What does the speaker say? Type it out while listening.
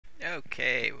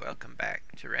Okay, welcome back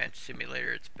to Ranch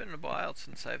Simulator. It's been a while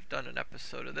since I've done an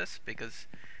episode of this because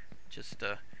just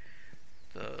I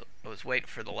was waiting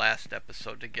for the last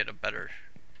episode to get a better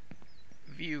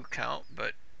view count,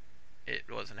 but it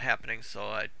wasn't happening, so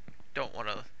I don't want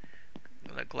to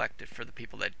neglect it for the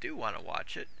people that do want to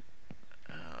watch it.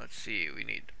 Let's see, we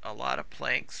need a lot of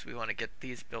planks. We want to get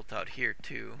these built out here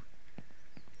too.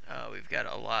 We've got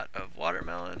a lot of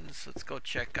watermelons. Let's go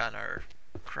check on our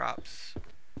crops,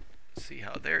 see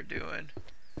how they're doing.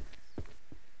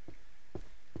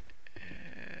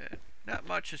 Not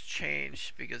much has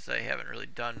changed because I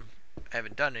haven't done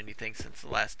anything since the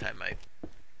last time I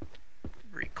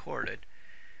recorded.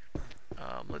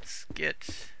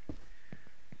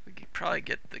 We could probably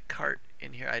get the cart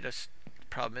in here. The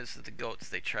problem is that the goats,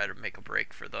 they try to make a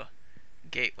break for the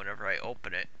gate whenever I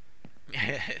open it.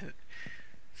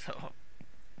 So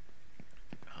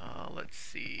let's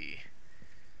see.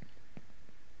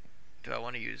 Do I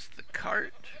want to use the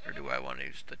cart or do I want to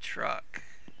use the truck?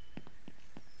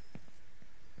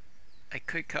 I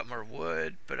could cut more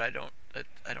wood, but I don't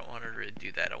want to really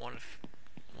do that. I want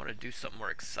to do something more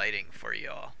exciting for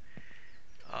y'all.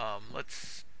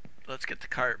 Let's get the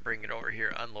cart, bring it over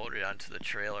here, unload it onto the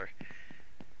trailer,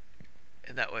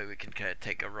 and that way we can kind of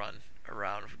take a run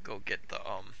around, go get the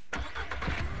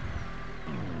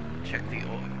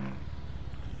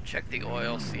check the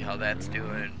oil, see how that's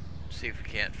doing, see if we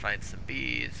can't find some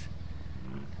bees.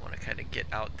 Want to kind of get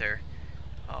out there.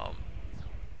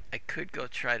 I could go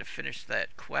try to finish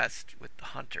that quest with the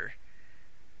hunter,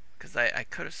 because I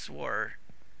could have swore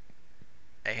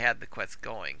I had the quest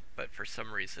going, but for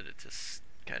some reason it just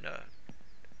kind of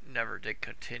never did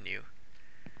continue.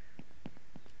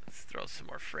 Let's throw some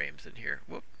more frames in here.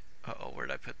 Whoop. Uh-oh,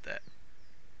 where'd I put that?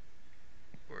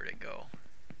 Where'd it go?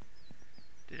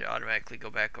 Did it automatically go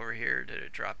back over here, or did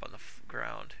it drop on the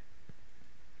ground?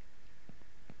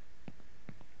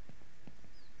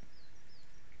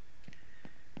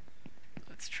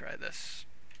 Let's try this.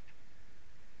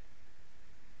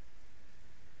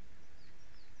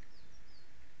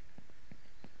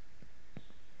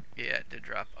 Yeah, it did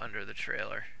drop under the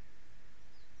trailer.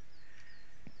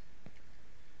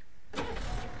 Yeah,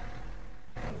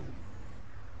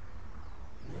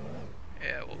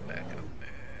 we'll back up.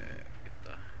 Get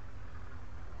the...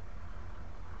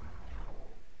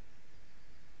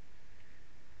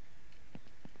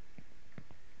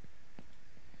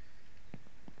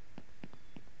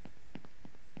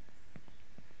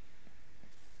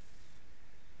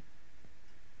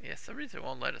 Yeah, some reason it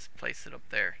won't let us place it up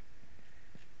there.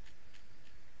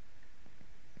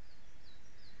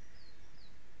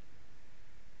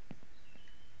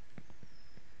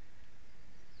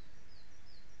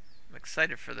 I'm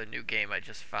excited for the new game I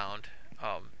just found.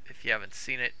 If you haven't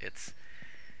seen it, it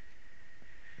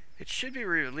should be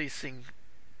releasing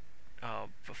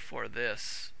before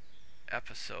this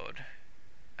episode.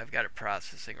 I've got it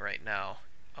processing right now.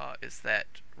 Is that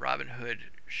Robin Hood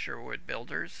Sherwood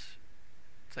Builders?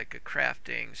 It's like a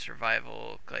crafting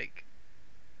survival, like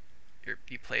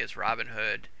you play as Robin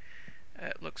Hood.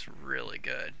 It looks really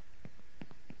good.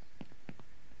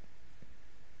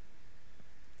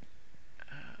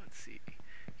 Let's see.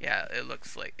 Yeah, it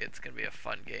looks like it's gonna be a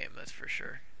fun game, that's for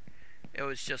sure. It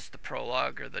was just the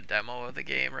prologue or the demo of the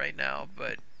game right now,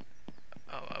 but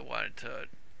I wanted to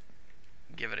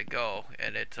give it a go,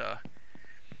 and it's a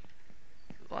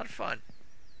lot of fun.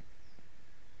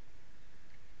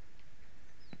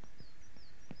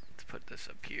 Let's put this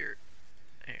up here.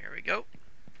 There we go.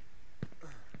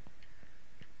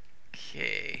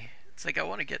 Okay. It's like I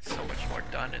want to get so much more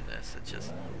done in this. It's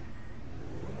just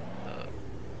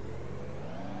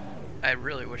I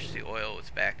really wish the oil was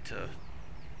back to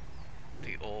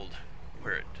the old,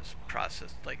 where it just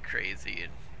processed like crazy,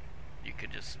 and you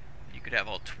could have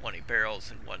all 20 barrels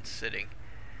in one sitting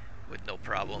with no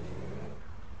problem.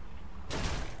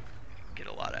 Get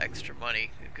a lot of extra money.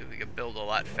 We could build a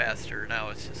lot faster. Now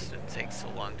it's just, it takes so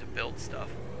long to build stuff.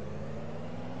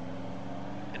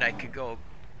 And I could go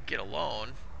get a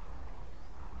loan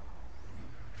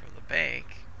from the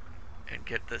bank and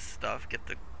get this stuff, get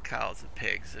the cows and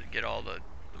pigs, and get all the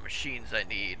machines I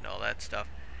need and all that stuff.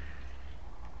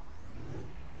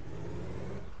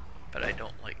 But I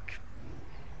don't like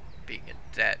being in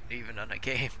debt, even on a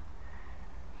game.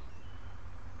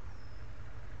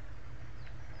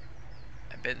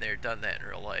 I've been there, done that in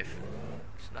real life.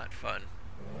 It's not fun.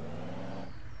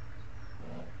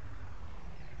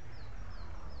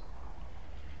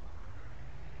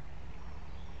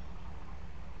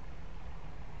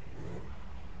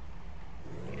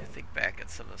 You think back at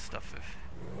some of the stuff I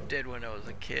did when I was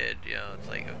a kid, you know, it's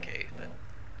like, okay, that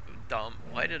dumb.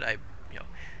 Why did I, you know,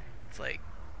 like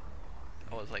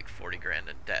I was like 40 grand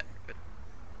in debt. But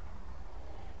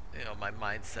you know, my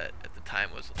mindset at the time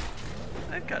was,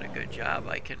 I've got a good job.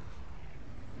 I can,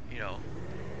 you know,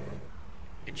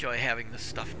 enjoy having this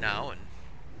stuff now and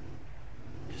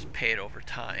just pay it over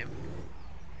time.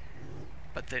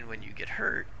 But then when you get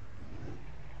hurt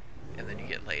and then you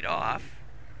get laid off,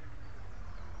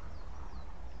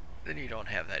 then you don't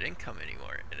have that income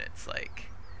anymore, and it's like,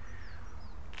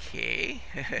 okay,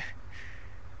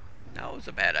 that was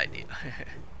a bad idea.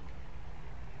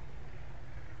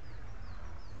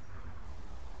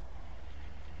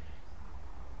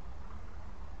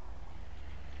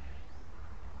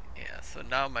 Yeah, so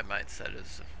now my mindset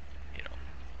is, you know,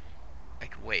 I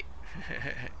can wait.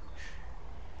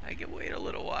 I can wait a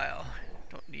little while.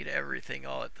 Don't need everything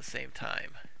all at the same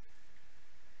time.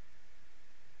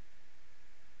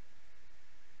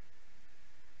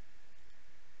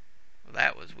 Well,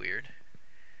 that was weird.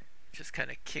 Just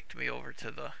kind of kicked me over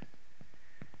to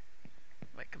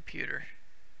my computer.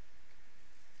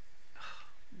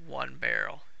 One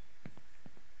barrel.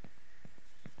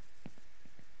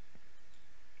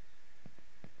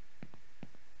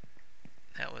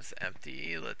 That was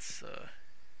empty. Let's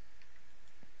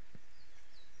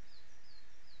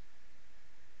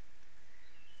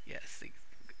yes,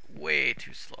 way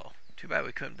too slow. Too bad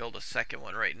we couldn't build a second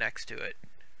one right next to it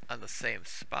on the same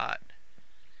spot.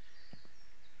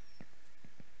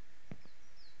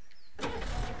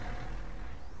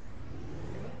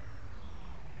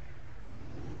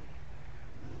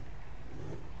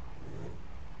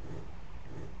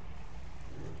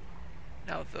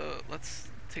 Now let's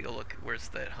take a look at where's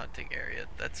that hunting area.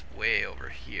 That's way over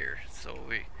here. So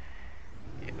we,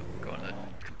 you know, go in a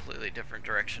completely different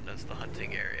direction as the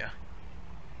hunting area.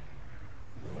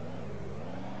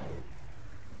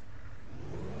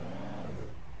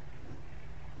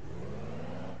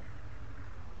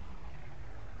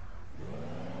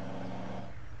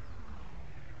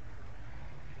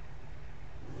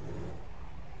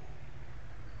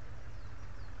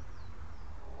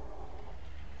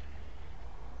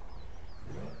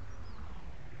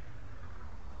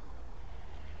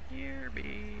 Here bees.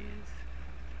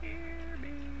 Here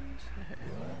bees.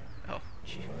 Oh,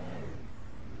 gee.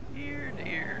 Here,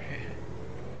 deer.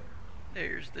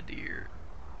 There's the deer.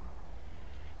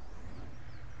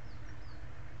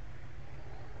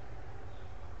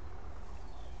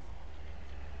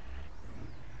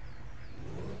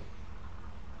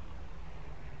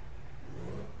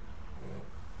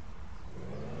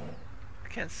 I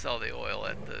can sell the oil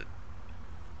at the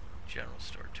general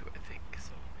store too, I think.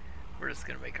 So we're just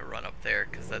gonna make a run up there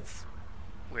because that's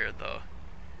where the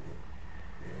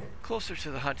closer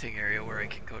to the hunting area where I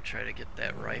can go try to get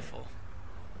that rifle.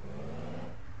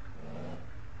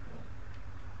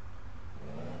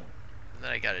 And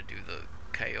then I gotta do the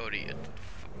coyote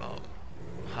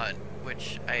hunt,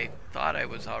 which I thought I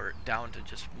was down to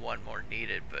just one more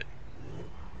needed, but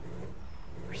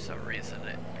for some reason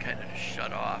it kind of just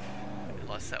shut off,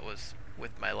 unless that was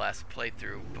with my last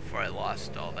playthrough before I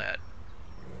lost all that.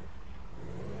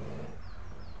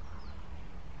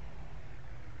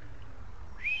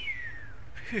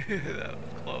 That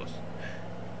was close.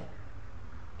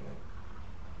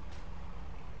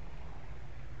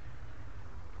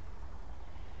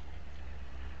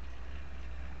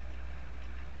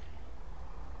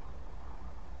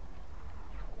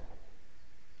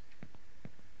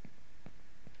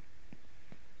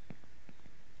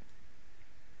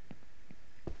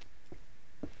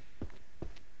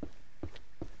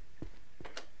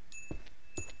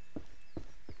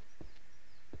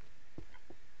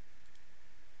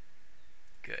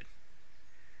 Good.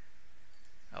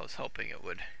 I was hoping it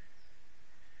would.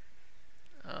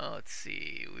 Let's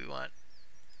see. We want.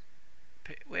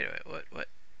 Wait a minute. What?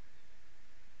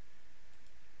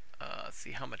 Let's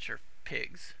see. How much are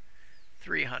pigs?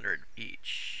 300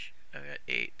 each. I got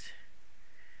 8.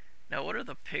 Now, what are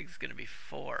the pigs going to be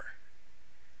for?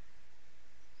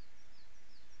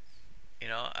 You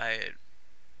know,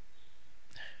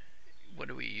 what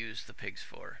do we use the pigs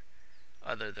for,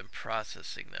 other than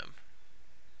processing them?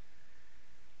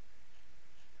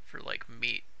 For like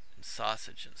meat and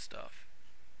sausage and stuff.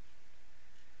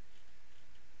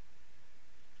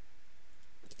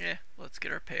 Yeah, let's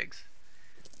get our pigs.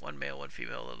 One male, one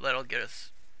female. That'll get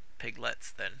us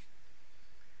piglets then.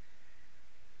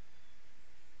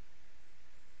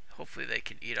 Hopefully they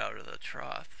can eat out of the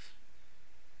troughs.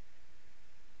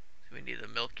 So we need a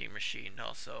milking machine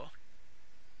also.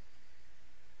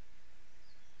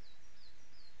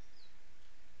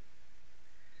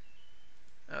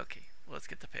 Okay, well, let's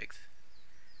get the pigs.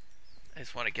 I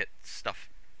just want to get stuff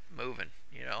moving,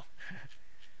 you know.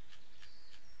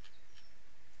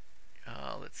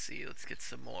 see, let's get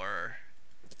some more.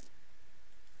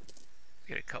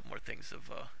 Get a couple more things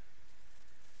of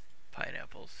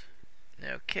pineapples.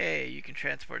 Okay, you can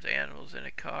transport the animals in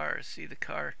a car. See the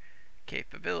car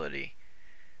capability.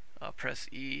 Press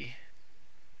E.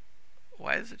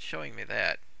 Why is it showing me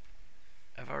that?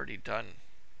 I've already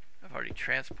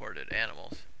transported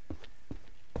animals.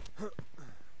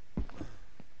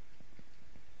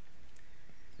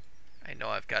 I know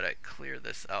I've got to clear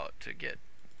this out to get,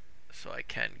 so I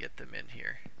can get them in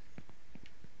here.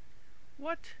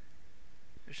 What?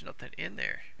 There's nothing in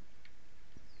there.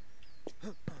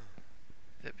 Is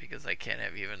it because I can't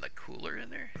have even the cooler in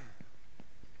there?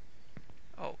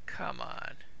 Oh, come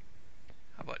on.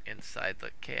 How about inside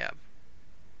the cab?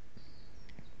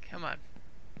 Come on.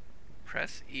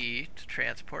 Press E to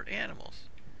transport animals.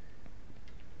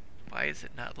 Why is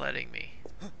it not letting me?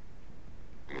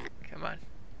 Come on.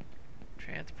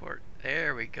 Transport.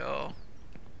 There we go.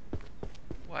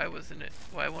 Why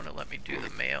won't it let me do the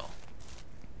mail?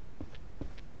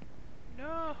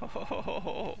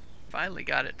 No. Finally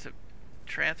got it to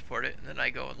transport it, and then I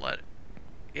go and let it.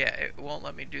 Yeah, it won't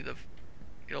let me do the.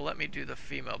 It'll let me do the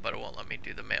female, but it won't let me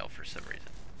do the male for some reason.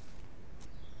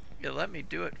 It'll let me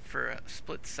do it for a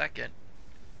split second.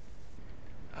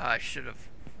 I should have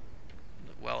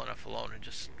well enough alone and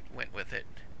just went with it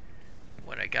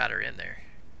when I got her in there.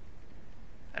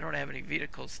 I don't have any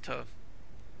vehicles to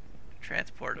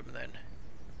transport them then.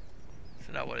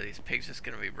 So now what are these pigs just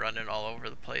going to be running all over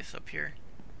the place up here?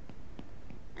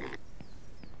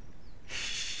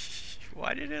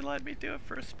 Why did it let me do it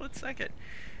for a split second?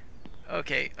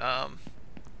 Okay,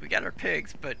 we got our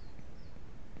pigs, but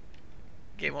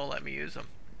game won't let me use them.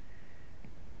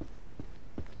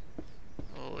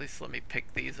 Well, at least let me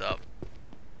pick these up,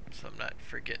 so I'm not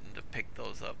forgetting to pick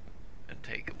those up and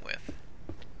take them with.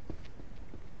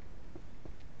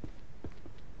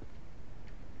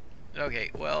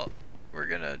 Okay, well, we're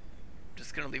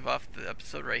just gonna leave off the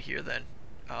episode right here then.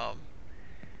 Oh,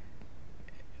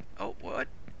 what?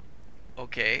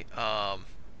 Okay,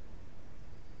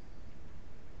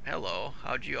 hello,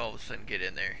 how'd you all of a sudden get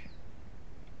in there?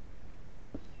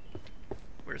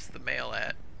 Where's the mail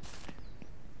at?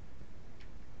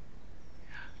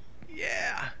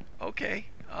 Yeah, okay,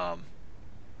 I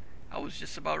was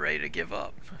just about ready to give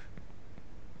up.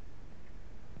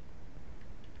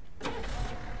 I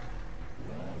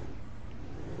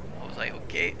was like,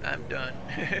 okay, I'm done.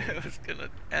 I was gonna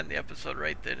end the episode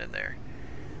right then and there.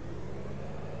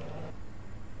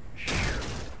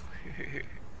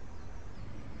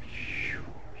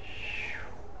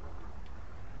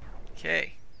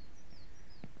 Okay.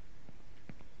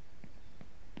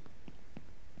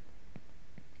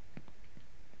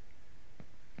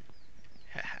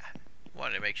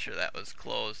 Wanted to make sure that was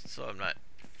closed so I'm not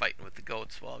fighting with the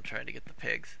goats while I'm trying to get the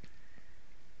pigs.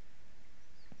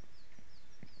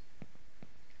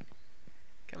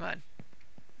 Come on,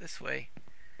 this way.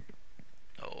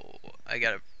 Oh, I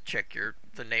gotta check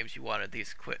the names you wanted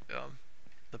these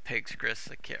the pigs, Chris.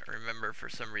 I can't remember for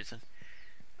some reason.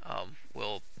 I'll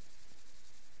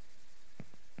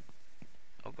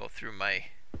go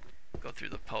through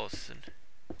the posts and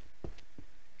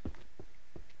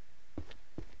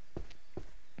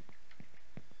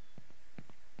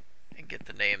get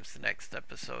the names the next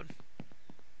episode.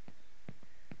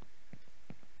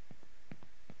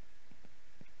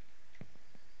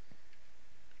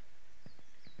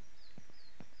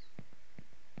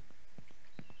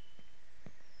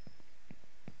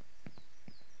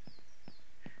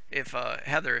 If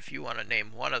Heather, if you want to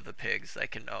name one of the pigs, I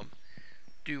can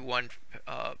do one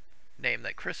name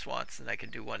that Chris wants, and I can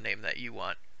do one name that you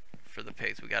want for the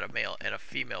pigs. We got a male and a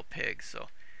female pig, so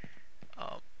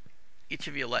each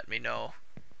of you let me know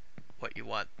what you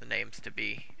want the names to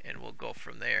be, and we'll go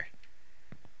from there.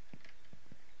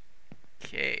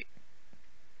 Okay.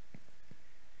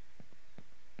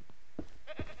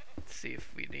 Let's see if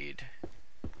do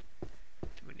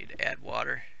we need to add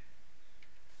water?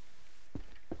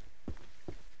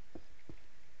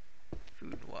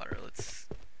 Food and water. Let's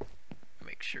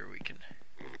make sure we can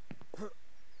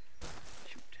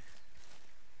shoot.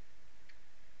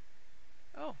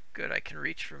 Oh, good, I can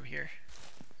reach from here.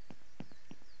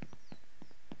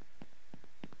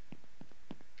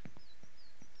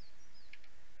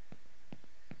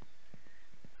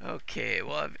 Okay,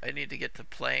 well, I need to get the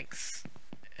planks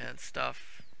and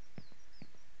stuff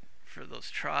for those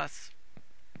troughs.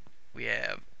 We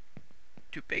have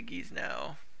 2 piggies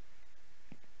now.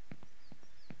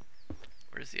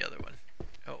 Where's the other one?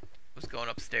 Oh, was going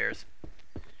upstairs.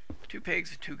 2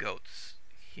 pigs and 2 goats.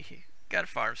 Got a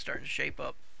farm starting to shape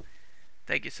up.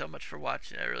 thank you so much for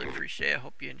watching. I really appreciate it. I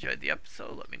hope you enjoyed the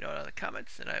episode. Let me know in the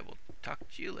comments, and I will talk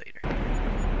to you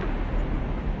later.